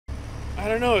I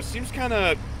don't know. It seems kind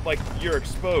of like you're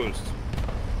exposed.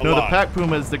 No, the Pak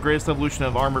Puma is the greatest evolution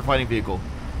of armored fighting vehicle.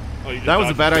 Oh, that was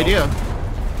a bad idea.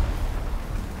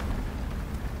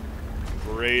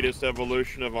 Greatest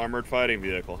evolution of armored fighting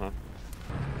vehicle, huh?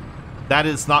 That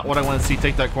is not what I want to see.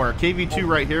 Take that corner. KV2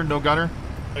 right here. No gunner.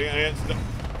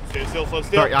 Stay still, slow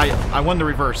still. Sorry, I won the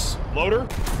reverse. Loader?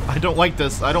 I don't like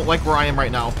this. I don't like where I am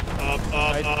right now.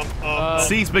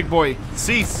 Cease, big boy.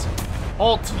 Cease.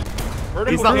 Halt.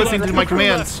 He's not listening to my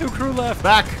commands. Two crew left.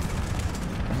 Back.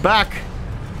 Back.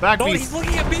 Back, no, beast. He's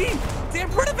looking at me. Get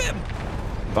rid of him.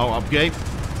 Oh, okay.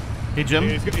 Hey, Jim.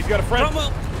 He's got a friend. Cromwell.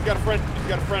 He's got a friend. He's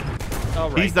got a friend. All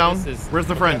right. He's down. Where's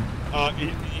the friend?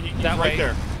 He's that right way.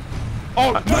 there.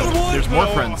 Oh, no. There's more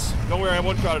friends. Don't worry, I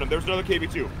one-shotted him. There's another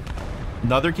KV2.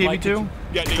 Another KV2?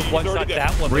 Yeah, he's one already shot dead.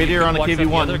 that one. Radiator on a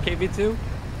KV1. The other KV2.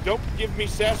 Don't give me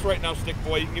sass right now, stick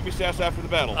boy. You can give me sass after the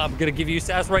battle. I'm gonna give you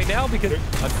sass right now because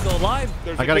I'm still alive.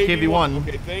 I got a KV1.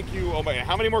 Okay, thank you. Oh my,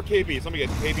 how many more KVs? Let me get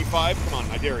KV5. Come on,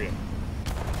 I dare you.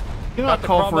 Do not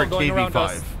call for a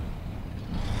KV5.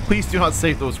 Please do not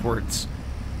say those words.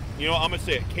 You know, I'm gonna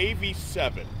say it.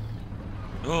 KV7.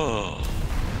 Oh.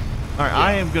 Alright,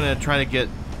 I am gonna try to get...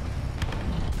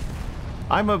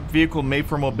 I'm a vehicle made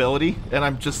for mobility, and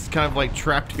I'm just kind of like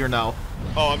trapped here now.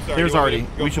 Oh, I'm sorry. There's Artie.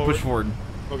 We should push forward.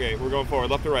 Okay, we're going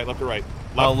forward. Left or right? Left or right?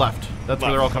 Left. That's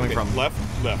where they're all coming from. Left.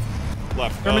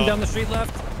 Coming down the street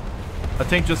left. A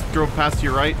tank just drove past to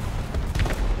your right.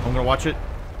 I'm gonna watch it.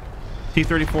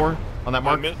 T-34 on that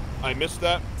mark. I missed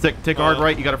that. Take a hard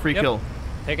right. You got a free kill.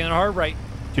 Taking a hard right.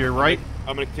 To your right.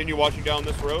 I'm gonna continue watching down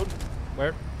this road.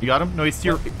 Where? You got him? No, he's to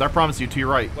your... I promise you, to your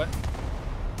right. What?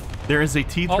 There is a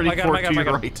T-34 to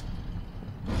your right.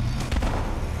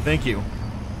 Thank you.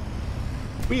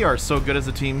 We are so good as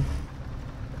a team.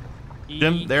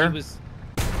 Jim, there.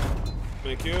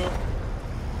 Thank you.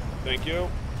 Thank you.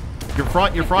 Your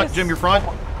front, Jim, your front.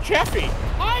 Jeffy,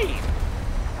 hi.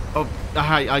 Oh,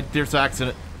 hi, there's an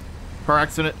accident. Car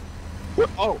accident.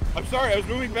 Oh, I'm sorry, I was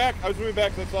moving back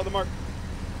because I saw the mark.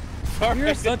 Sorry.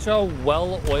 You're such a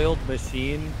well-oiled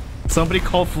machine. Somebody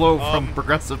call Flo from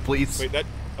Progressive, please. Wait,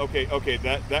 okay,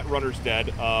 that runner's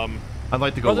dead. I'd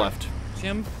like to go left.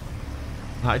 Jim?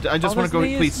 I just want to go,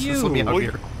 please, just let me out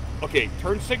here. Okay,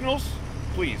 turn signals,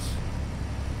 please.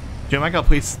 Jim, I got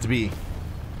places to be.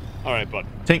 All right, bud.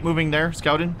 Tank moving there,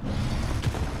 scouting.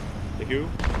 Thank you.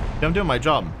 Yeah, I'm doing my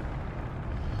job.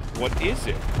 What is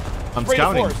it? I'm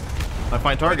scouting. I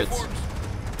find targets.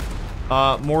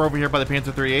 More over here by the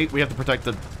Panther 38. We have to protect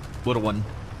the little one.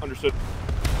 Understood.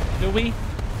 Do we?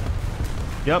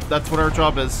 Yep, that's what our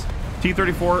job is.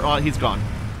 T-34, he's gone.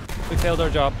 We failed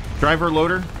our job. Driver,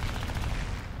 loader.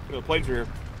 The planes are here.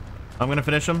 I'm gonna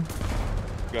finish him.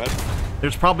 Go ahead.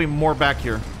 There's probably more back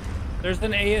here. There's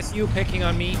an ASU picking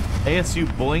on me.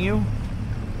 ASU bullying you?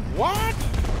 What?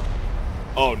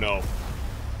 Oh no.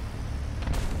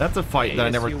 That's a fight that I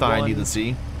never thought I'd need to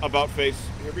see. About face.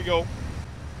 Here we go.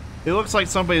 It looks like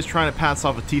somebody's trying to pass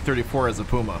off a T-34 as a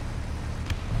Puma.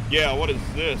 Yeah, what is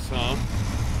this, huh?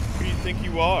 Who do you think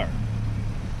you are?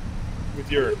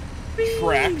 With your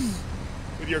tracks?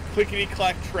 With your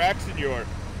clickety-clack tracks and your...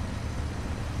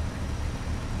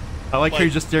 I like how you're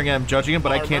just staring at him, judging him,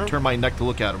 but I can't turn my neck to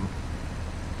look at him.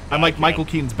 I'm like Michael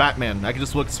Keaton's Batman. I can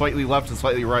just look slightly left and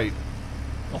slightly right.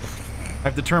 I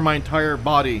have to turn my entire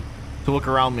body to look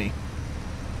around me.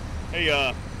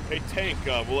 Hey, Tank,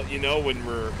 we'll let you know when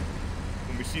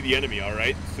we see the enemy, all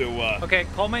right? So, Okay,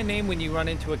 call my name when you run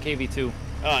into a KV2.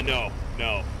 No.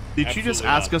 Did you just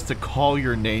ask us to call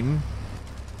your name?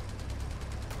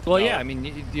 Well, yeah, I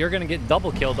mean, you're going to get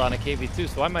double killed on a KV2,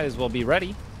 so I might as well be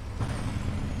ready.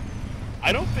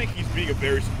 I don't think he's being a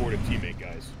very supportive teammate,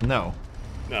 guys. No.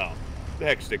 No. The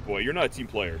heck, Stick Boy, you're not a team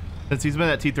player. Since he's been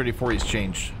at T-34, he's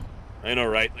changed. I know,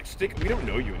 right? Like, Stick, we don't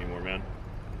know you anymore, man.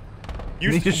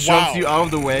 He just shoves you out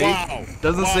of the way. Wow.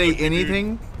 Doesn't say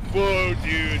anything. Dude. Whoa,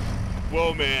 dude.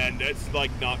 Whoa, man. That's,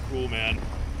 like, not cool, man.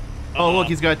 Oh, look,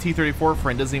 he's got a T-34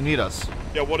 friend. Doesn't even need us.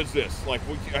 Yeah, what is this? Like,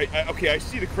 okay, I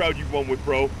see the crowd you won with,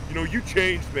 bro. You know, you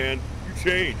changed, man. You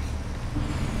changed.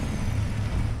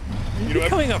 You know,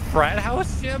 becoming a frat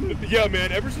house, Jim? Yeah,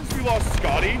 man. Ever since we lost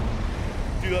Scotty,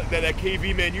 dude, that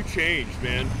KV, man, you changed,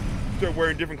 man. You start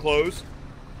wearing different clothes.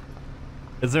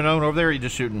 Is there no one over there, or are you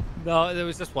just shooting? No, there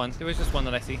was just one. There was just one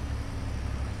that I see.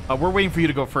 We're waiting for you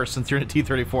to go first since you're in a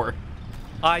T-34.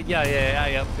 Yep.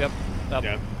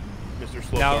 Yeah, Mr.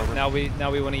 Slow Armor.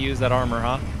 Now we want to use that armor,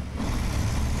 huh?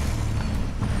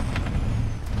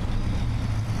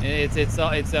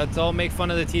 It's all make fun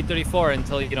of the T-34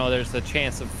 until, you know, there's a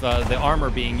chance of the armor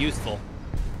being useful.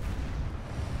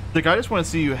 Dick, I just want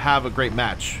to see you have a great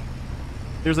match.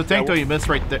 There's a tank though you missed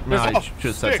right there. No, I Oh, should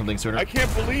have said Stick, something sooner. I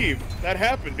can't believe that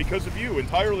happened because of you.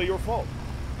 Entirely your fault.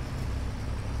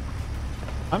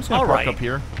 I'm just gonna park up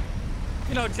here.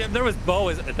 You know, Jim, there was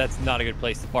Bo. That's not a good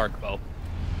place to park, Bo.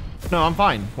 No, I'm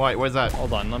fine. Why? Why is that?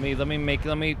 Hold on. Let me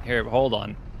here. Hold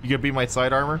on. You gonna be my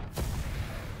side armor?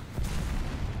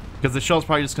 Because the shell's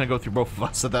probably just gonna go through both of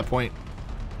us at that point.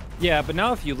 Yeah, but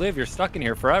now if you live, you're stuck in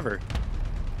here forever.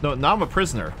 No, now I'm a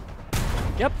prisoner.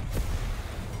 Yep.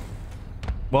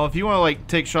 Well, if you want to like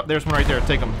take shot, there's one right there.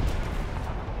 Take him.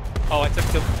 Oh, I took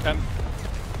two.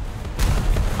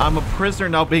 I'm a prisoner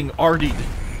now being artied.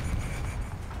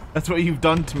 That's what you've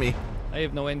done to me. I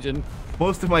have no engine.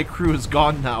 Most of my crew is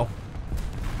gone now.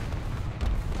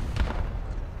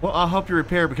 Well, I'll help you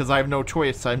repair because I have no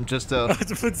choice. I'm just a...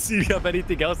 Let's see if you have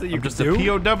anything else that you I'm can just do.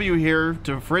 a POW here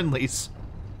to friendlies.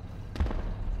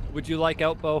 Would you like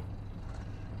out, Bo?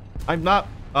 I'm not...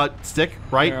 Stick,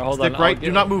 right? Here, hold Stick, on, right? I'll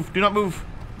Do not move. Do not move.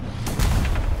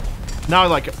 Now I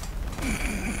like it.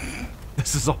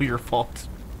 This is all your fault.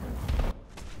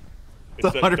 It's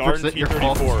It's that darn 100% your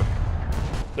T-34 fault.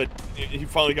 that he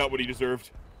finally got what he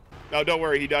deserved. No, don't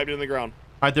worry. He dived in the ground.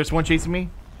 Alright, there's one chasing me.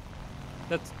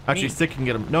 That's Actually, me. Stick can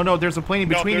get him. No, there's a plane in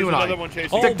between you and I. There's another one chasing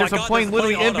Oh Stick, you. there's my a God, plane there's a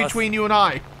literally plane in on us. between you and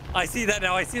I. I see that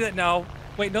now. I see that now.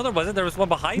 Wait, no, there wasn't. There was one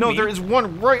behind No, me. there is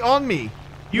one right on me.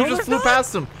 You No, just there's flew not.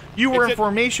 past him. You were It's in a-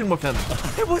 formation with him.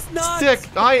 It was not. Stick,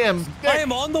 I am... I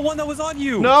am on the one that was on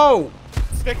you. No!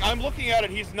 Stick, I'm looking at it.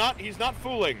 He's not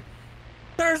fooling.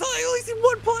 There's I only seen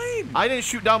one plane. I didn't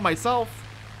shoot down myself.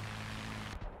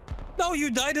 No, you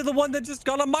died to the one that just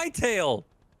got on my tail.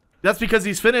 That's because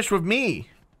he's finished with me.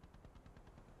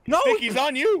 No, Stick, he's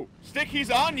on you. Stick, he's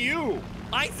on you.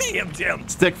 I see him, Jim.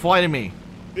 Stick, fly to me.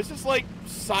 This is like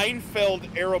Seinfeld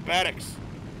aerobatics.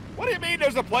 What do you mean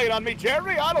there's a plane on me,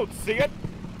 Jerry? I don't see it.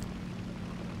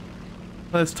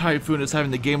 This Typhoon is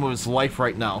having the game of his life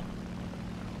right now.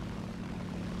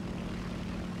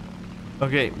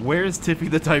 Okay, where's Tiffy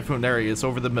the Typhoon? There he is,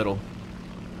 over the middle.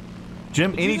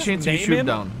 Jim, Did you any just chance you name shoot him him?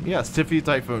 down? Yes, Tiffy the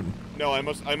Typhoon. No, I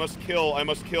must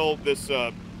kill this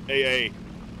AA.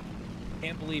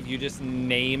 Can't believe you just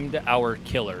named our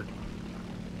killer.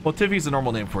 Well, Tiffy's a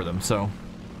normal name for them, so...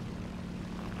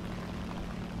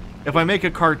 If I make a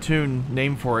cartoon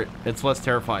name for it, it's less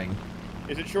terrifying.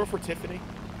 Is it short for Tiffany?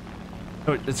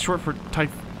 No, it's short for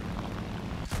Typh...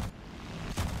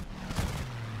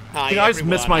 Hi, You guys everyone,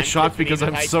 miss my I'm shots Tiffany because the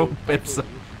I'm so Typhoon. upset.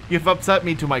 You've upset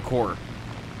me to my core.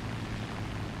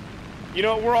 You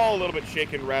know, we're all a little bit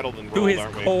shaken, rattled, and To rolled, his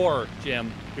aren't we? core,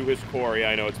 Jim. To his core, yeah,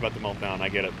 I know, it's about to melt down, I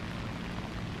get it.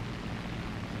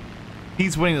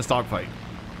 He's winning this dogfight.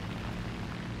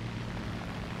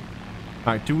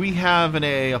 Alright, do we have an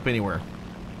AA up anywhere?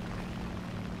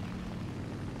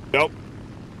 Nope.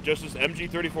 Just this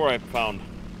MG-34 I found.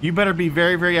 You better be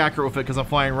very, very accurate with it because I'm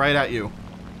flying right at you.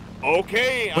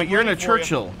 Okay, But I'm you're in a ready for you.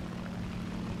 Churchill.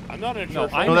 I'm not in a No,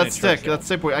 Churchill. I'm No, in a that's Stick. Churchill. That's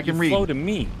Stick. I can You read. Flow to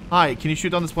me. Hi, can you shoot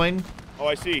down this plane? Oh,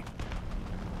 I see.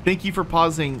 Thank you for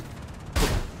pausing.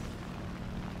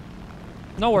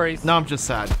 No worries. Now I'm just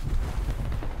sad.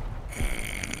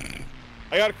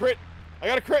 I got a crit. I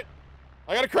got a crit.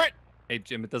 I got a crit. Hey,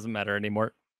 Jim, it doesn't matter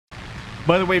anymore.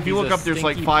 By the way, if you He's look a up, there's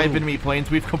like stinky 5 poop. enemy planes.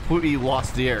 We've completely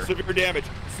lost the air. Severe damage.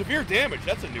 Severe damage.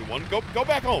 That's a new one. Go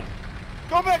back home.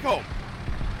 Go back home.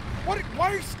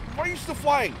 Why are you still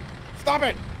flying? Stop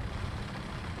it.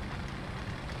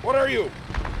 What are you?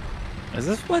 Is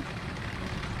this what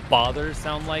fathers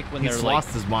sound like when He's they're lost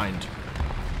like... his mind.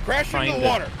 Crash into Trying the to-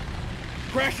 water.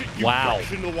 Crash it. You Wow.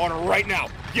 crash into the water right now.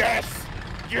 Yes.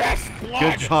 Yes. Blood.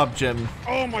 Good job, Jim.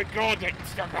 Oh my God.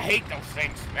 I hate those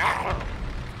things. Arr.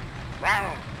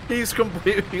 Arr. He's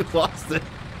completely lost it.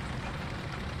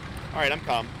 All right, I'm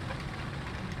calm.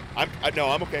 No,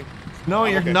 I'm okay. No,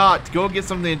 I'm you're okay. not. Go get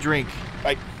something to drink.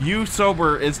 Like, You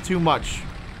sober is too much.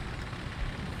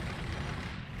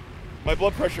 my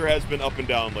blood pressure has been up and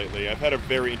down lately. I've had a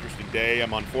very interesting day.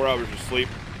 I'm on 4 hours of sleep.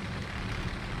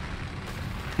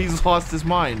 He's lost his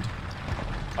mind.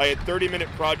 I had 30-minute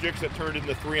projects that turned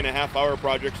into 3.5-hour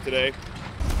projects today.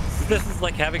 This is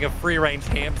like having a free-range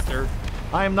hamster.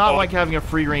 I am not Oh. like having a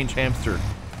free-range hamster.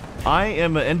 I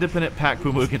am an independent Pak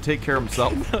Puma who can take care of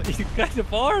himself. You kind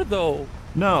of are, though.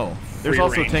 No, there's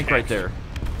also a Free-range tank right hamster. there.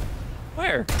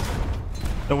 Where?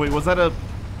 Oh wait, was that a...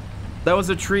 That was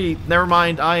a tree. Never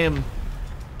mind,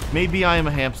 maybe I am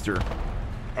a hamster.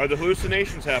 Are the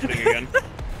hallucinations happening again?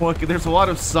 Well, there's a lot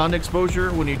of sun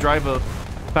exposure when you drive a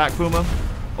Pak Puma.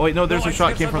 Oh wait, no, there's No, a I shot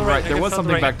think came it's from on the the right. right. There I was think it's on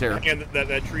the something right. back there. And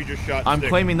that tree just shot I'm Stick.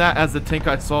 claiming that as the tank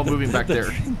I saw moving back there.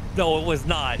 No, it was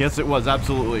not. Yes, it was,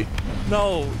 absolutely.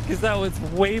 No, because that was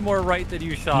way more right than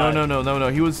you shot. No.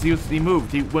 He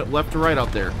moved. He went left to right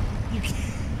out there. You can't-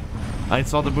 I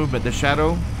saw the movement, the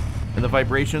shadow, and the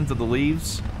vibrations of the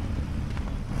leaves.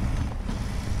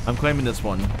 I'm claiming this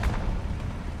one.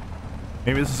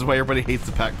 Maybe this is why everybody hates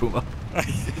the Pak Puma.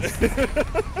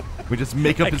 We just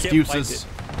make up excuses.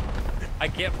 I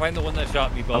can't find the one that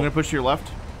shot me, Bo. I'm gonna push to your left.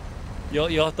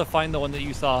 You'll have to find the one that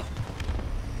you saw.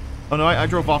 Oh no, I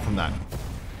drove off from that.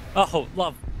 Oh,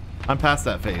 love. I'm past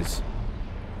that phase.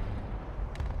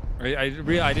 I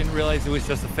didn't realize it was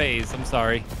just a phase. I'm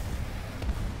sorry.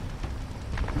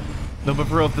 No, but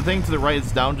for real, if the thing to the right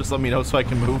is down, just let me know so I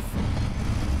can move.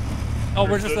 Oh,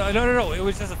 we're just no. It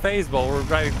was just a phase, Bo. We're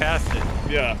driving past it.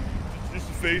 Yeah, it's just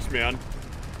a phase, man.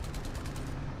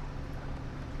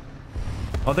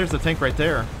 Oh, there's the tank right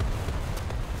there.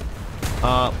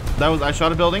 I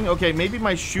shot a building. Okay, maybe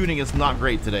my shooting is not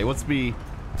great today. Let's be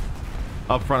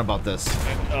upfront about this.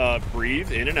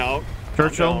 Breathe in and out.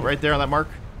 Churchill, right there on that mark.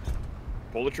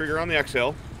 Pull the trigger on the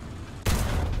exhale.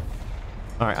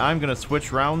 All right, I'm gonna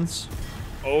switch rounds.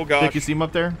 Oh gosh. Think you see him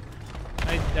up there?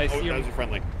 I see him. That was a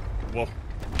friendly. Well,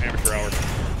 amateur hour.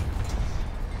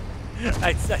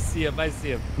 I see him. I see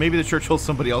him. Maybe the Churchill's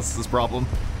somebody else's problem.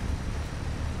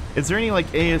 Is there any like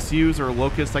ASUs or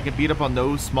locusts I can beat up on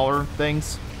those smaller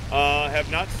things?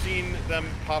 Have not seen them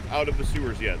pop out of the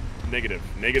sewers yet. Negative.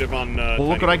 Negative on. Well,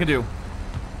 look what I can do.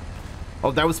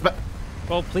 Oh, that was.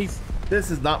 Oh, please.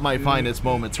 This is not my finest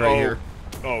moments right here.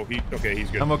 Oh, okay, he's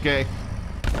good. I'm okay.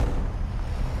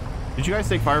 Did you guys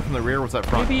take fire from the rear? Or was that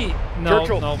front? Maybe no.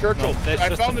 Churchill. No, that's I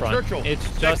just found the the front. Churchill.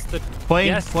 It's just the plane.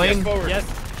 Yes, Plane. Yes,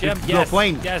 Jim. No, Yes.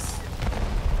 plane. Yes.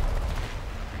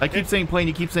 I keep saying plane.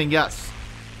 You keep saying yes.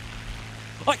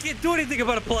 I can't do anything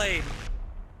about a plane.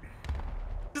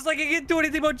 Just like I can't do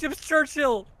anything about Jim's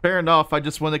Churchill. Fair enough. I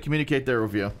just wanted to communicate there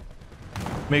with you.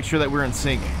 Make sure that we're in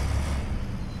sync.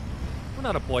 We're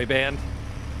not a boy band.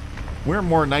 We're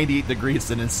more 98 degrees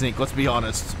than in sync. Let's be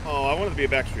honest. Oh, I wanted to be a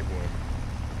Backstreet Boy.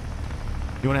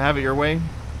 You want to have it your way?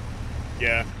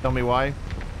 Yeah. Tell me why.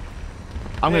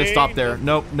 I'm gonna stop there.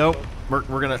 Nope. We're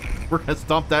gonna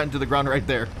stomp that into the ground right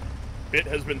there. Bit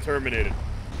has been terminated.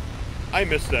 I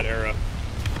missed that era.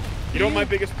 You know what my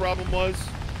biggest problem was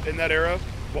in that era?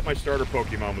 What my starter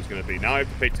Pokemon was going to be. Now I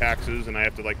have to pay taxes and I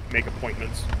have to like make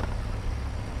appointments.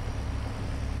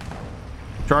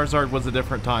 Charizard was a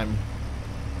different time.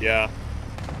 Yeah.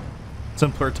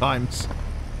 Simpler times.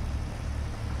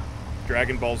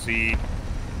 Dragon Ball Z.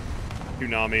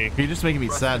 Tsunami. You're just making me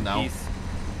sad now. Peace.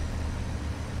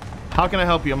 How can I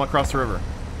help you? I'm across the river.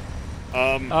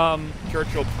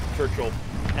 Churchill.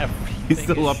 Everything He's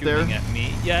still is up there? shooting at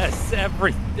me. Yes,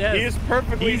 everything. Yes. He is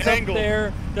perfectly He's angled. up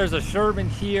there. There's a Sherman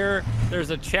here. There's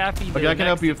a Chaffee there. Okay, I can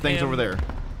help you with next to things him. over there.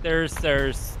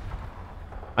 There's.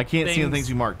 I can't see the things- things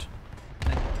you marked.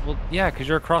 Well, yeah, because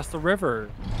you're across the river.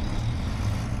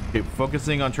 Okay,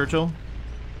 focusing on Churchill.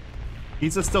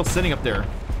 He's just still sitting up there.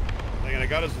 Hang on, I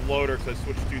got his loader because I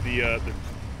switched to the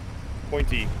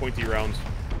pointy rounds.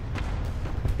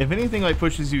 If anything like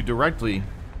pushes you directly,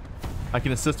 I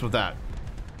can assist with that.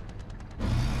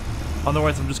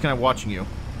 Otherwise, I'm just kind of watching you.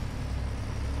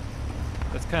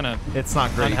 That's kind of. It's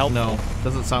not great. Unhelpful. No,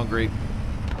 doesn't sound great.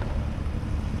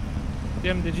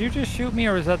 Jim, did you just shoot me,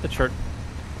 or was that the church?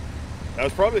 That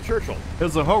was probably the Churchill. It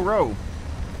was a ho-row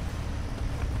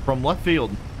from left field.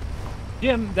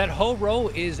 Jim, that Ho Row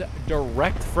is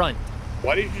direct front.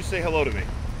 Why did you say hello to me?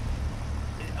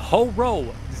 Ho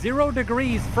Row, 0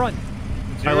 degrees front.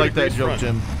 I like that 0 joke,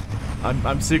 degrees front. Jim.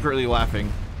 I'm secretly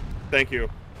laughing. Thank you.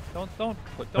 Don't.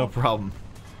 No problem.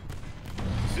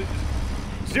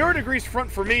 0 degrees front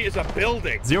for me is a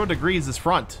building. 0 degrees is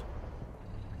front.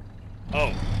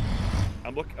 Oh.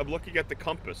 I'm looking at the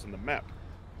compass and the map.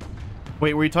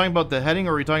 Wait, were you talking about the heading,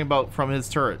 or were you talking about from his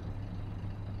turret?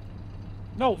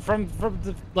 No, from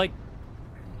the like.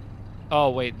 Oh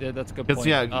wait, that's a good point.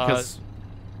 Because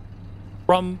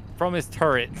from his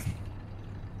turret.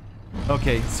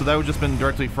 okay, so that would just been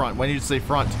directly front. Why did you say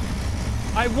front?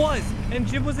 I was, and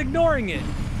Jim was ignoring it.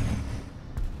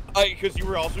 Because you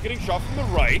were also getting shot from the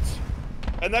right,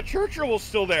 and that Churchill was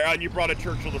still there, and you brought a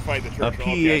Churchill to fight the Churchill.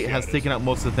 PE8 has taken out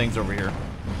most of the things over here.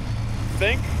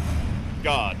 Thank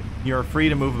God. You're free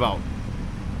to move about.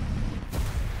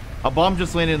 A bomb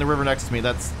just landed in the river next to me.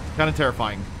 That's kind of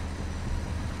terrifying.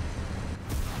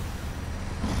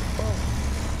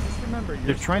 Just remember,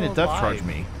 They're trying to depth charge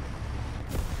me.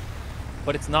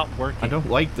 But it's not working. I don't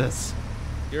like this.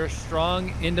 You're a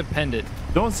strong independent.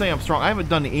 Don't say I'm strong. I haven't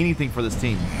done anything for this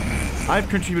team. I've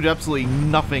contributed absolutely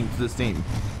nothing to this team.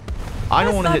 I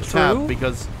don't want to hit tab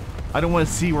because I don't want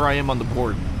to see where I am on the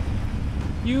board.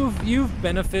 You've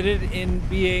benefited in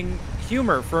being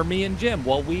humor for me and Jim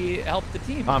while we help the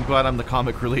team. I'm glad I'm the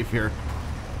comic relief here.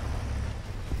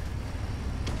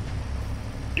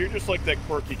 You're just like that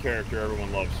quirky character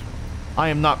everyone loves. I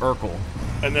am not Urkel.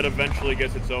 And then eventually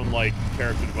gets its own, like,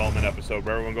 character development episode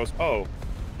where everyone goes, oh,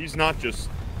 he's not just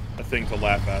a thing to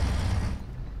laugh at.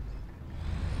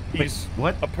 He's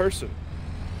what? A person.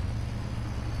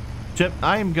 Chip,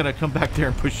 I am gonna come back there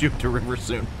and push you to river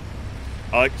soon.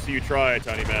 I like to see you try,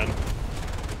 tiny man.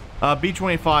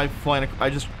 B-25 flying.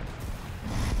 I'm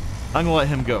gonna let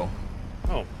him go.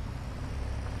 Oh.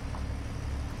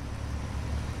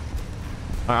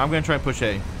 Alright, I'm gonna try and push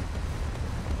A.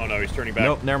 Oh no, he's turning back.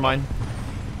 Nope, never mind.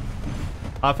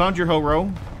 I found your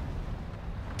Ho-Ro.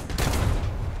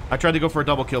 I tried to go for a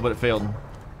double kill, but it failed.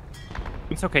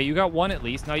 It's okay. You got one at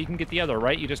least. Now you can get the other,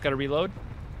 right? You just got to reload.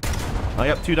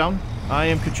 Yep, 2 down. I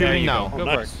am contributing now. Go.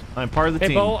 Go for it. I'm part of the team.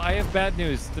 Hey, Bo, I have bad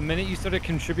news. The minute you started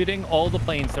contributing, all the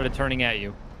planes started turning at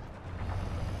you.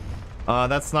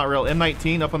 That's not real.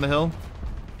 M19 up on the hill.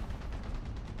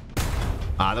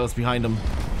 Ah, that was behind him.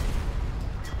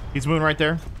 He's moving right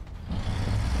there.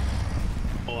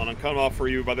 Hold on, I'm coming off for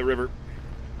you by the river.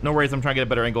 No worries, I'm trying to get a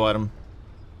better angle at him.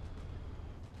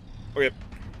 Okay.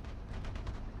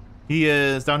 He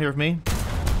is down here with me.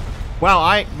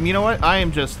 Wow, you know what? I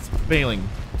am just failing.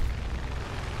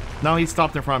 Now he's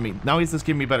stopped in front of me. Now he's just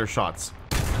giving me better shots.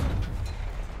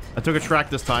 I took a track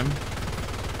this time.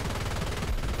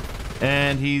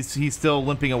 And he's still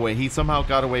limping away. He somehow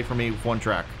got away from me with 1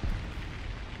 track.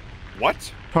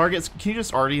 What? Targets, can you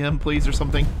just arty him, please, or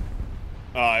something?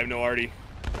 I have no arty.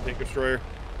 Tank destroyer.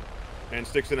 And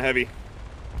sticks in heavy.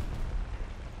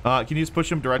 Can you just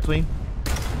push him directly?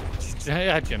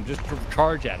 Yeah, Jim, just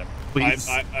charge at him. Please.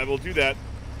 I will do that.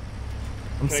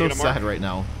 I'm so sad right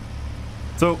now.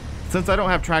 So, since I don't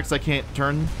have tracks, I can't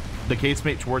turn the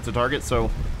casemate towards the target,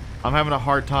 so I'm having a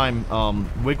hard time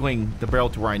wiggling the barrel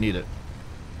to where I need it.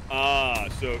 Ah,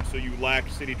 so you lack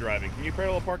city driving. Can you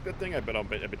parallel park that thing? I bet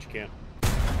you can't.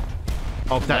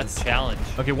 Oh, that's a challenge.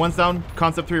 Okay, 1's down.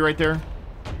 Concept 3 right there.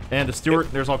 And a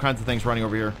Stewart. There's all kinds of things running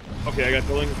over here. Okay, I got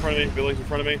buildings in front of me. Buildings in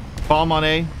front of me. Bomb on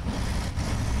A.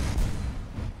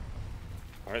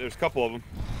 All right, there's a couple of them.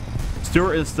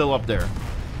 Stewart is still up there.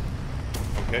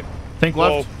 Okay. Tank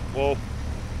left. Whoa.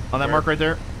 On that mark right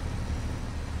there.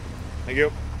 Thank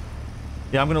you.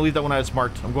 Yeah, I'm going to leave that one I just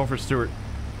marked. I'm going for Stewart.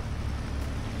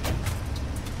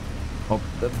 Oh,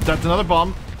 that's another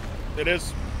bomb. It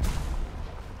is.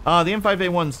 The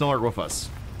M5A1's no longer with us.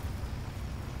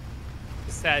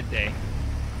 Sad day.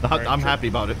 Right, I'm happy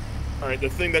about it. All right, the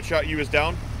thing that shot you is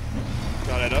down.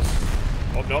 Shot at us.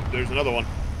 Oh, nope, there's another one.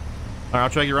 All right, I'll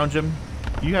try your own, Jim.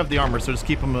 You have the armor, so just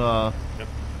keep him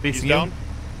facing He's down.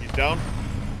 He's down.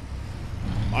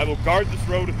 I will guard this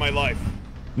road with my life.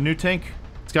 New tank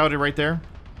scouted right there.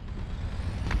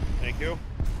 Thank you.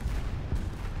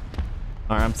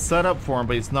 All right, I'm set up for him,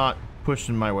 but he's not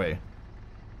pushing my way.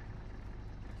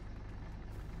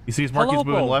 You see his mark? He's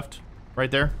moving left, right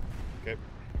there. Okay.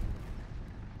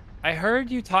 I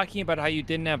heard you talking about how you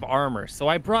didn't have armor, so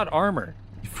I brought armor.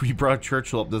 We brought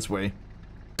Churchill up this way.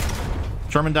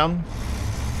 Sherman down.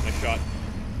 Nice shot.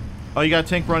 Oh, you got a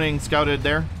tank running scouted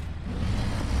there.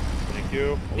 Thank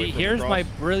you. Here's my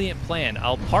brilliant plan.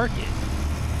 I'll park it.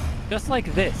 Just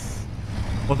like this.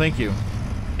 Well, thank you.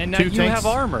 And now you have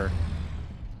armor.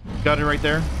 Got it right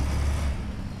there.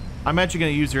 I'm actually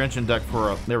going to use your engine deck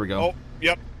for a... There we go. Oh,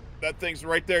 yep. That thing's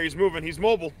right there. He's moving. He's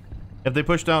mobile. If they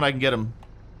push down, I can get him.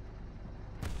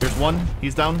 There's one.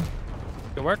 He's down.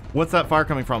 Good work. What's that fire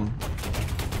coming from?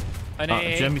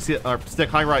 Jim, you see it? Stick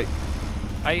high right.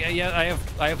 I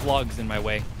have logs in my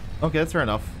way. Okay, that's fair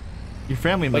enough. Your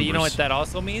family members. But you know what that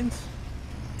also means?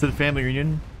 To the family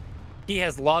reunion? He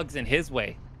has logs in his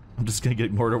way. I'm just going to get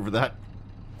ignored over that.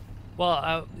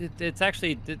 Well, it's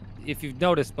actually, if you've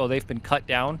noticed, Bo, they've been cut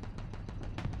down.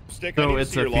 Stick, so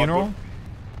it's a funeral?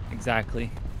 Exactly.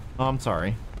 Oh, I'm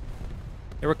sorry.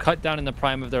 They were cut down in the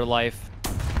prime of their life.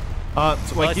 So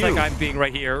like you. Like I'm being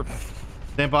right here.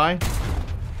 Stand by.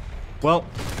 Well,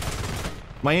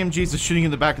 my AMG's just shooting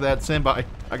in the back of that. Stand by.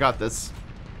 I got this.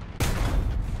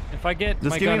 If I get just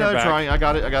my give me another try. I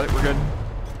got it. We're good.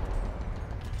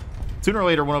 Sooner or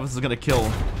later, one of us is gonna kill.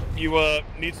 You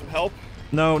need some help?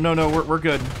 No. We're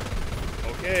good.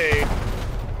 Okay.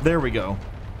 There we go.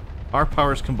 Our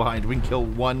powers combined, we can kill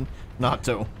one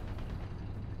Nato.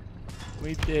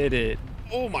 We did it.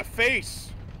 Oh, my face.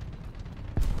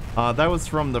 That was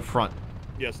from the front.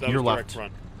 Yes, that Your was direct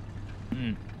left.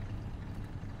 front.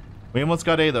 We almost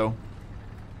got A though.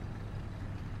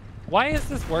 Why is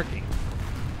this working?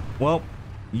 Well,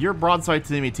 you're broadside to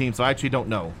the enemy team, so I actually don't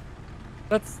know.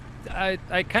 I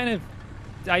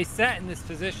sat in this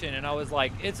position and I was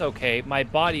like, it's okay, my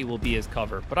body will be his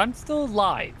cover, but I'm still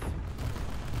alive.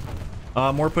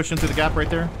 More push into the gap right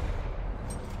there.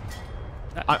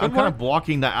 I'm kind of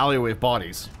blocking the alleyway of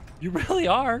bodies. You really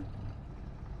are.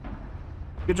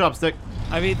 Good job, Stick.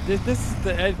 I mean, this is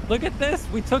the look at this.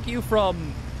 We took you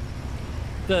from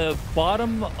the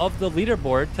bottom of the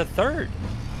leaderboard to 3rd.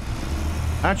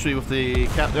 Actually, with the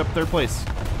cat up 3rd place.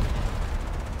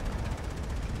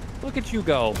 Look at you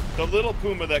go. The little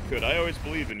Puma that could. I always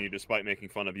believed in you despite making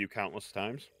fun of you countless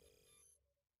times.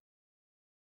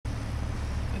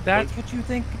 That's what you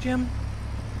think, Jim?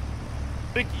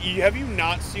 Vic, have you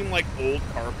not seen like old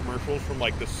car commercials from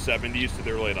like the 70s to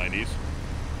the early 90s?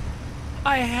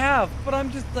 I have, but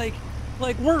I'm just like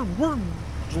we're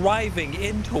driving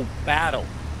into battle.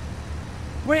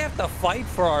 We have to fight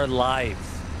for our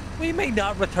lives. We may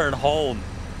not return home.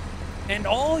 And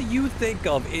all you think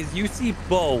of is you see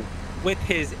Bo with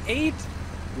his 8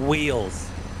 wheels.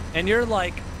 And you're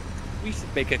like, we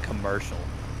should make a commercial.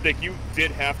 Vic, you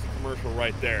did have to commercial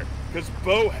right there. Because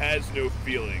Bo has no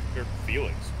feelings.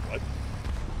 What?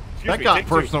 Excuse That me, got take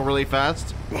personal really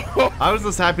fast. I was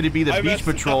just happy to be the beach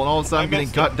patrol, and all of a sudden I'm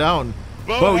getting cut down.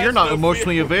 Bo, you're not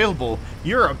emotionally available.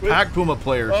 You're a Pak Puma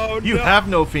player. Oh, you no. have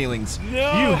no feelings. No.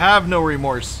 You have no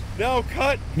remorse. No,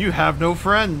 cut. You have no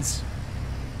friends.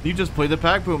 You just play the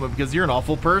Pak Puma because you're an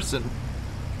awful person.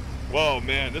 Whoa,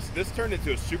 man, this turned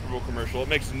into a Super Bowl commercial. It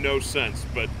makes no sense,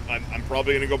 but I'm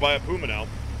probably gonna go buy a Puma now.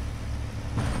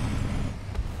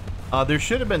 There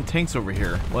should have been tanks over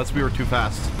here, unless we were too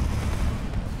fast.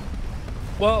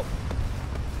 Well,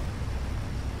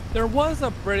 there was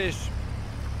a British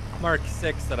Mark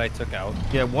 6 that I took out.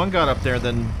 Yeah, one got up there,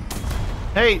 then...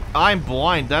 Hey, I'm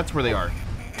blind. That's where they are.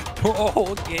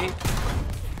 Oh, okay.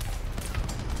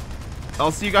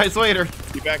 I'll see you guys later.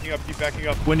 Keep backing up, keep backing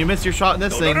up. When you miss your shot in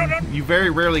this thing, you very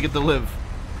rarely get to live.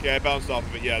 Yeah, I bounced off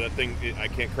of it. Yeah, that thing, I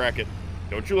can't crack it.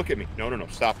 Don't you look at me. No,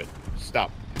 stop it.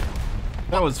 Stop.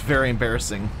 That was very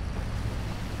embarrassing.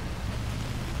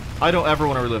 I don't ever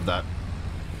want to relive that.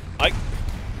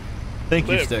 Thank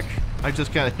you, Stick. I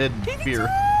just kind of hid fear.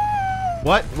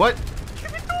 What?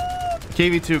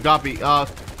 KV2, copy.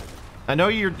 I know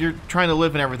you're trying to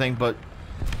live and everything, but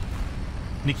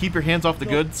can you keep your hands off the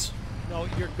goods? No,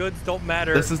 your goods don't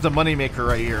matter. This is the moneymaker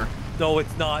right here. No,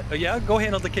 it's not. Oh, yeah, go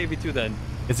handle the KV2 then.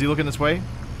 Is he looking this way?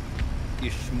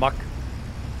 You schmuck.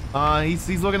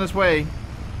 He's looking this way.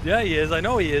 Yeah, he is. I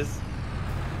know he is.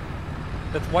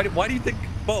 That's why do you think?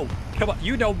 Bo, come on.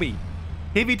 You know me.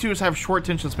 KV2s have short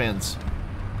attention spans.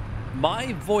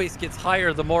 My voice gets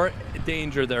higher the more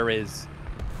danger there is.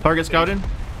 Target scouted.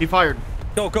 He fired.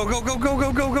 Go. Did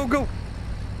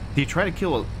he try to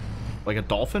kill a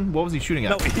dolphin? What was he shooting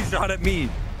at? No, he shot at me.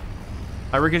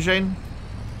 I ricochet.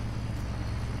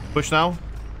 Push now.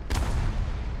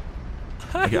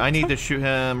 Okay, I need to shoot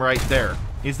him right there.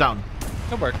 He's down.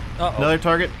 Good work. Uh-oh. Another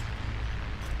target.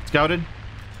 Scouted.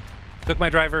 Took my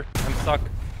driver. I'm stuck.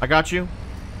 I got you.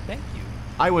 Thank you.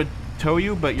 I would tow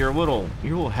you, but you're a little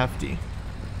hefty.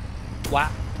 Wow.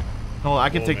 Oh, I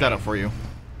can take that up for you.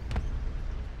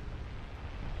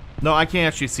 No, I can't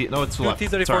actually see it. No, it's to the left.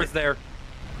 T-34 is there.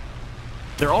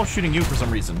 They're all shooting you for some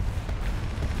reason.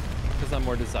 Because I'm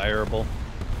more desirable.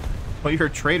 Well, you're a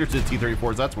traitor to the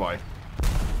T-34s, that's why.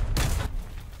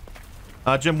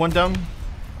 Jim, one down.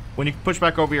 When you push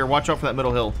back over here, watch out for that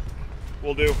middle hill.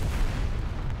 Will do.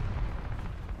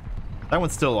 That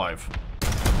one's still alive.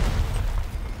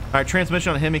 Alright,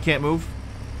 transmission on him, he can't move.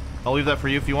 I'll leave that for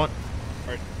you if you want.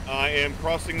 Alright, I am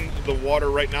crossing the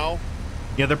water right now.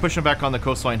 Yeah, they're pushing back on the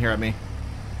coastline here at me.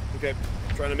 Okay,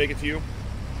 trying to make it to you.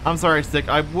 I'm sorry, Stick.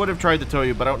 I would have tried to tow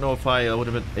you, but I don't know if I would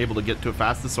have been able to get to it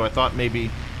fastest, so I thought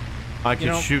maybe I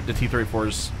could shoot the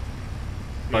T-34s.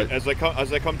 But as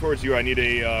I come towards you, I need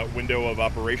a window of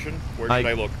operation. Where should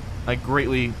I look? I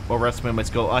greatly overestimated my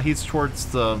skill. He's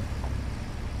towards the...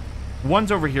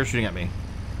 One's over here shooting at me.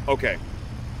 Okay.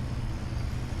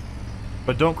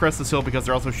 But don't crest this hill because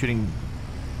they're also shooting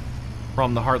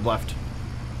from the hard left.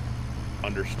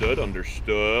 Understood,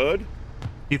 understood.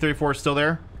 T-34 is still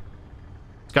there.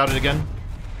 Scouted again.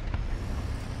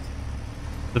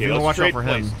 If you want to watch out for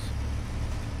him.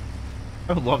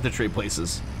 I would love to trade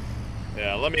places.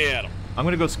 Yeah, let me at him. I'm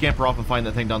going to go scamper off and find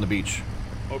that thing down the beach.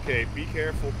 Okay, be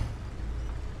careful.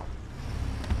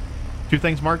 2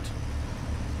 things marked.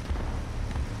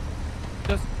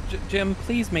 Just, Jim,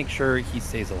 please make sure he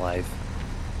stays alive.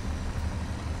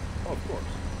 Oh, of course.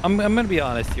 I'm going to be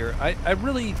honest here. I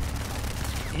really...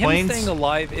 Him staying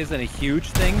alive isn't a huge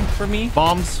thing for me.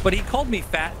 Bombs. But he called me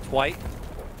fat twice.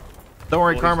 Don't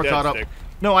worry, karma caught up.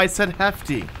 No, I said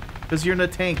hefty. Because you're in a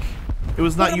tank. It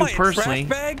was not you personally.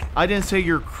 Trash bag? I didn't say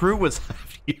your crew was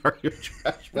hefty. Are you a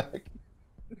trash bag?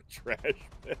 Trash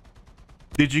bag.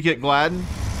 Did you get glad?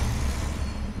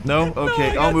 No?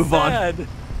 Okay, I'll move on.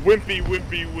 Wimpy,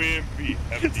 wimpy, wimpy.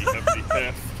 Hefty, hefty,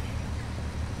 heft.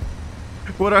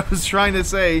 What I was trying to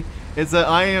say is that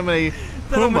I am a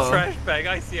Puma, I'm a trash bag.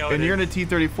 I see how it and is. you're in a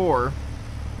T-34.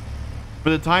 For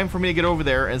the time for me to get over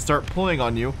there and start pulling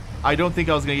on you, I don't think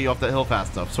I was going to get you off that hill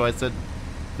fast enough. So I said,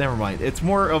 never mind. It's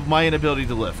more of my inability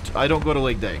to lift. I don't go to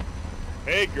leg day.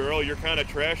 Hey, girl, you're kind of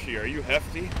trashy. Are you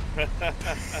hefty?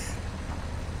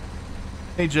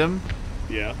 Hey, Jim.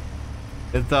 Yeah.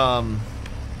 It's, I'm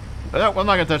not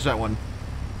going to touch that one.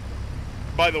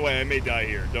 By the way, I may die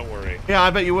here. Don't worry. Yeah, I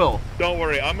bet you will. Don't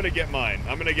worry. I'm going to get mine.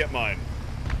 I'm going to get mine.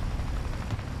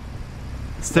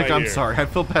 Stick, Right I'm here. sorry. I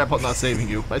feel bad about not saving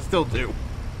you. I still do.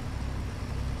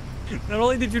 Not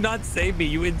only did you not save me,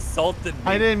 you insulted me.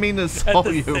 I didn't mean to at insult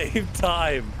the you. same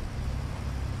time.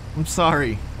 I'm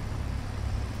sorry.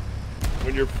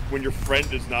 When your friend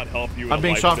does not help you in I'm a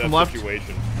being shot from left.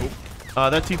 situation. Oop.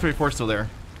 That T-34 is still there.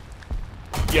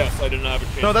 Yes, I did not have a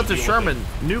chance. No, that's to a deal Sherman.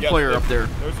 with it. New Yes, player up there.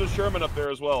 There's a Sherman up there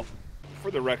as well.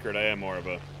 For the record, I am more of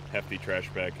a hefty trash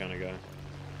bag kind of guy.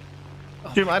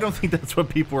 Jim, I don't think that's what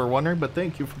people were wondering, but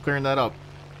thank you for clearing that up.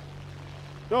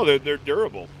 No, they're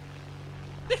durable.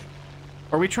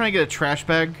 Are we trying to get a trash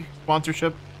bag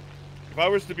sponsorship? If I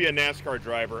was to be a NASCAR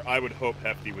driver, I would hope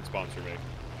Hefty would sponsor me.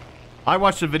 I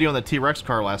watched a video on the T-Rex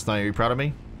car last night. Are you proud of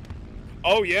me?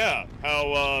 Oh yeah,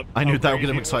 how I knew how that would get crazy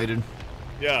him it was. excited.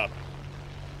 Yeah.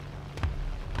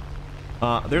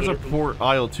 There's a poor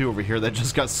aisle 2 over here that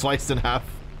just got sliced in half.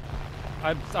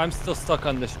 I'm still stuck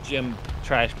on this gym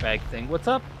trash bag thing. What's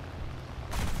up?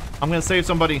 I'm gonna save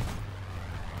somebody.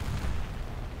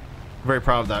 Very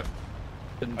proud of that.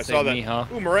 Didn't I save saw that. me, huh?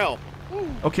 Ooh, Morel.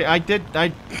 Okay, I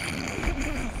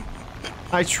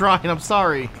tried. I'm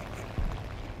sorry.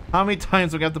 How many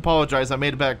times do I have to apologize? I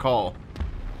made a bad call.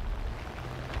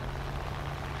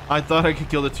 I thought I could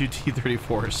kill the 2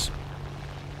 T-34s.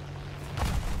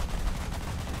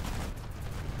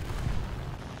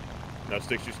 No,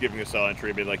 Stick's just giving a silent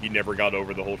treatment like he never got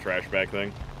over the whole trash bag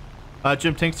thing.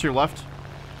 Jim, tanks to your left.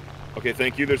 Okay,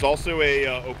 thank you. There's also a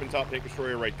open top tank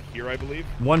destroyer right here, I believe.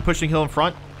 One pushing hill in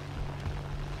front.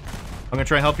 I'm gonna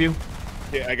try and help you.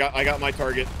 Yeah, I got my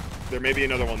target. There may be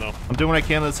another one though. I'm doing what I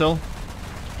can on this hill.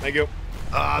 Thank you.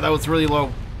 Ah, that was really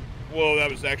low. Whoa, that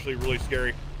was actually really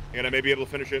scary. And I may be able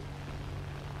to finish it.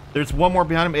 There's one more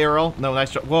behind him, ARL. No,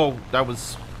 nice shot. Whoa, that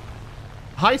was...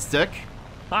 Hi, Stick.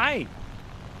 Hi.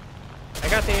 I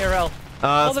got the ARL.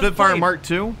 there's Spitfire flame. Mark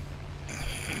II.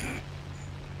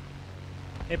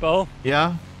 Hey, Bo.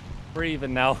 Yeah? We're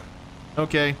even now.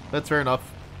 Okay, that's fair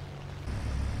enough.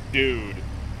 Dude,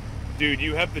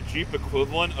 you have the Jeep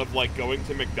equivalent of like going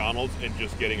to McDonald's and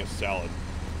just getting a salad.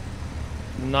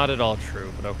 Not at all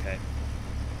true, but okay.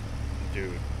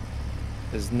 Dude.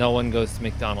 Because no one goes to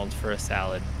McDonald's for a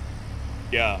salad.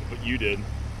 Yeah, but you did.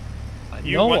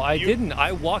 No, I didn't.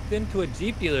 I walked into a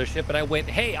Jeep dealership and I went,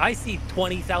 hey, I see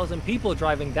 20,000 people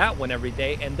driving that one every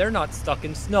day and they're not stuck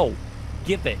in snow.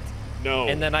 Give it. No.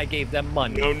 And then I gave them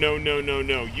money. No.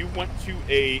 You went to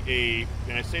a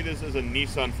and I say this as a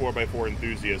Nissan 4x4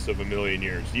 enthusiast of a million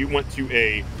years. You went to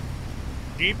a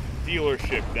Jeep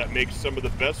dealership that makes some of the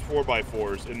best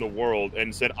 4x4s in the world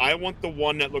and said, I want the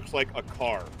one that looks like a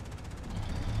car.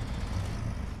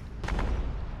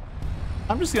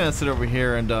 I'm just gonna sit over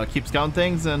here and keep scouting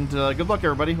things, and good luck,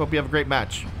 everybody. Hope you have a great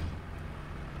match.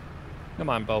 Come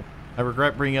on, Bo. I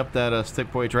regret bringing up that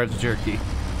Stick Boy drives a Cherokee.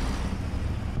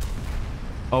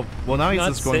 Oh, well now he's Not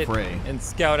just going sit for A. and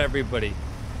scout everybody.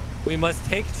 We must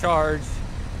take charge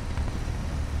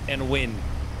and win.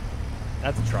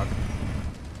 That's a truck.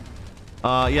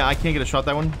 Yeah, I can't get a shot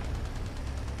that one.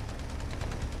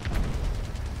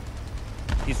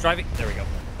 He's driving. There we go.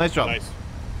 Nice job. Nice.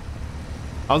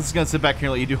 I was just gonna sit back here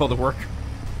and let you do all the work.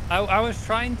 I was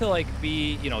trying to like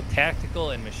be,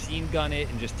 tactical and machine gun it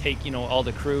and just take, all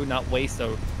the crew, not waste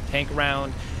a tank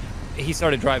round. He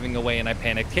started driving away and I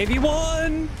panicked.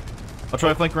 KV1! I'll try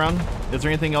to flank around. Is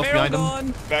there anything else Barrel behind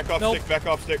him? gone. Back off Nope. stick, back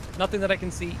off stick. Nothing that I can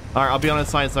see. All right, I'll be on his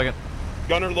side in a second.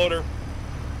 Gunner loader.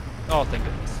 Oh, thank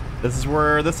goodness. This is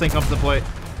where this thing comes into play.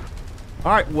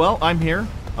 All right, well, I'm here.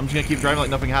 I'm just gonna keep driving like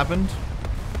nothing happened.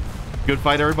 Good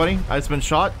fight, everybody. I just been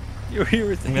shot. You were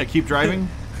I'm saying, gonna keep driving.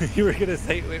 you were gonna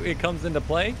say it comes into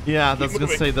play? Yeah, that's gonna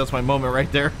moving. say that's my moment right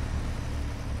there.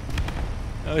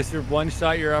 That was your one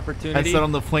shot, your I opportunity. sat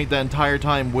on the flank the entire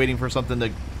time waiting for something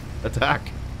to attack.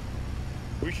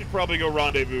 We should probably go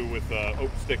rendezvous with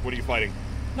stick. What are you fighting?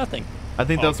 Nothing. I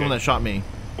think that's the Okay. one that shot me.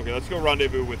 Okay, let's go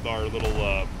rendezvous with our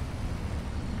little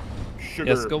sugar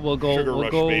Yes, we'll go- sugar we'll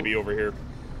rush go- baby over here.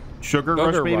 Sugar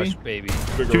Sugar rush, baby. rush, baby.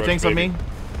 Sugar Two rush tanks on baby. me.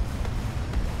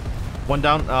 One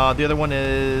down. The other one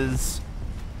is. Hey, Bo. One down.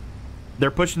 Hey, Bo. He's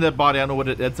They're pushing that body. I don't know what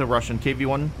it's a Russian.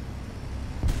 KV-1.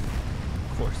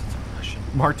 Of course it's a Russian.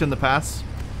 Marked in the pass.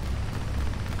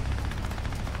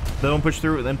 They don't push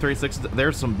through with M36.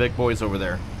 There's some big boys over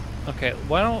there. Okay,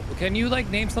 can you like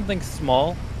name something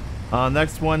small?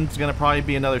 Next one's gonna probably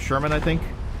be another Sherman, I think.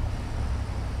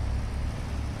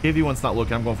 KV-1's not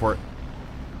looking. I'm going for it.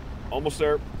 Almost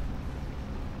there.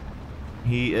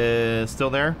 He is still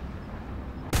there.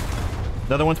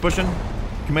 Another one's pushing.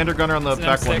 Commander gunner on the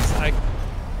back one.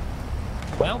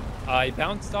 Well, I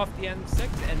bounced off the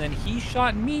M6 and then he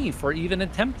shot me for even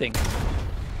attempting.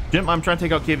 Jim, I'm trying to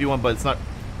take out KV-1, but it's not.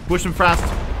 Push him fast.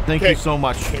 Thank you so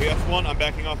much. Okay, that's one. I'm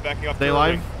backing off. Stay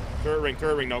alive. Turret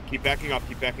ring. No, keep backing off.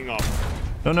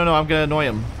 No. I'm gonna annoy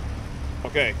him.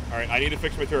 Okay. All right. I need to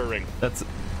fix my turret ring. That's.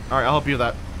 All right. I'll help you with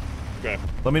that. Okay.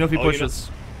 Let me know if he pushes.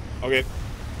 Okay.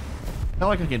 Not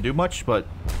like I can do much, but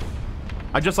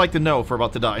I just like to know if we're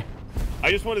about to die.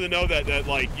 I just wanted to know that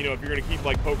like, you know, if you're gonna keep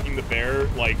like poking the bear,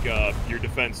 like your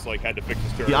defense like had to fix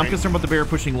his turret ring. I'm concerned about the bear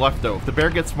pushing left though. If the bear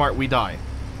gets smart, we die.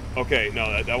 Okay,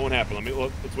 no, that won't happen.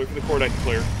 Let's wait for the cordite to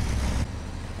clear.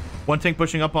 One tank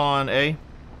pushing up on A.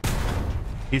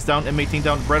 He's down. M18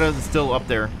 down. Bretta is still up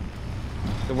there.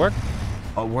 Good work.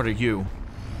 Oh, what are you?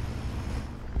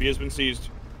 B has been seized.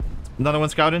 Another one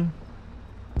scouting.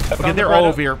 Okay, they're all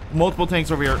over here. Multiple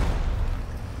tanks over here.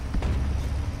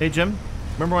 Hey, Jim.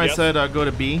 Remember when I said go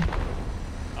to B?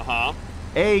 Uh-huh.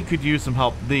 A could use some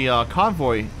help. The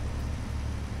convoy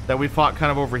that we fought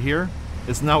kind of over here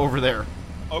is now over there.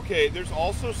 Okay, there's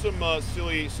also some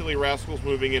silly rascals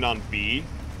moving in on B.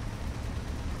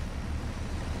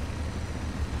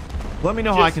 Let me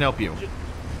know how I can help you.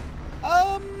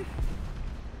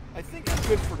 I think I'm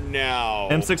good for now.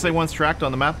 M6A1's tracked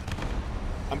on the map.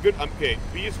 I'm good. Okay,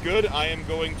 B is good. I am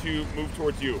going to move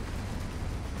towards you.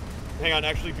 Hang on,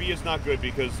 actually, B is not good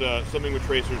because something with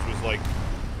tracers was like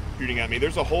shooting at me.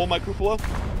 There's a hole in my cupola,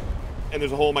 and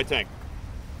there's a hole in my tank.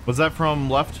 Was that from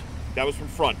left? That was from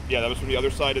front. Yeah, that was from the other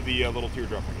side of the little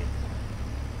teardrop right here.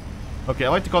 Okay, I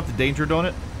like to call it the danger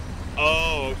donut.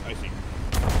 Oh, I see.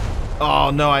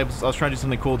 Oh no, I was trying to do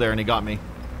something cool there and he got me.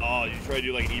 Oh, did you try to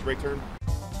do like an e-brake turn?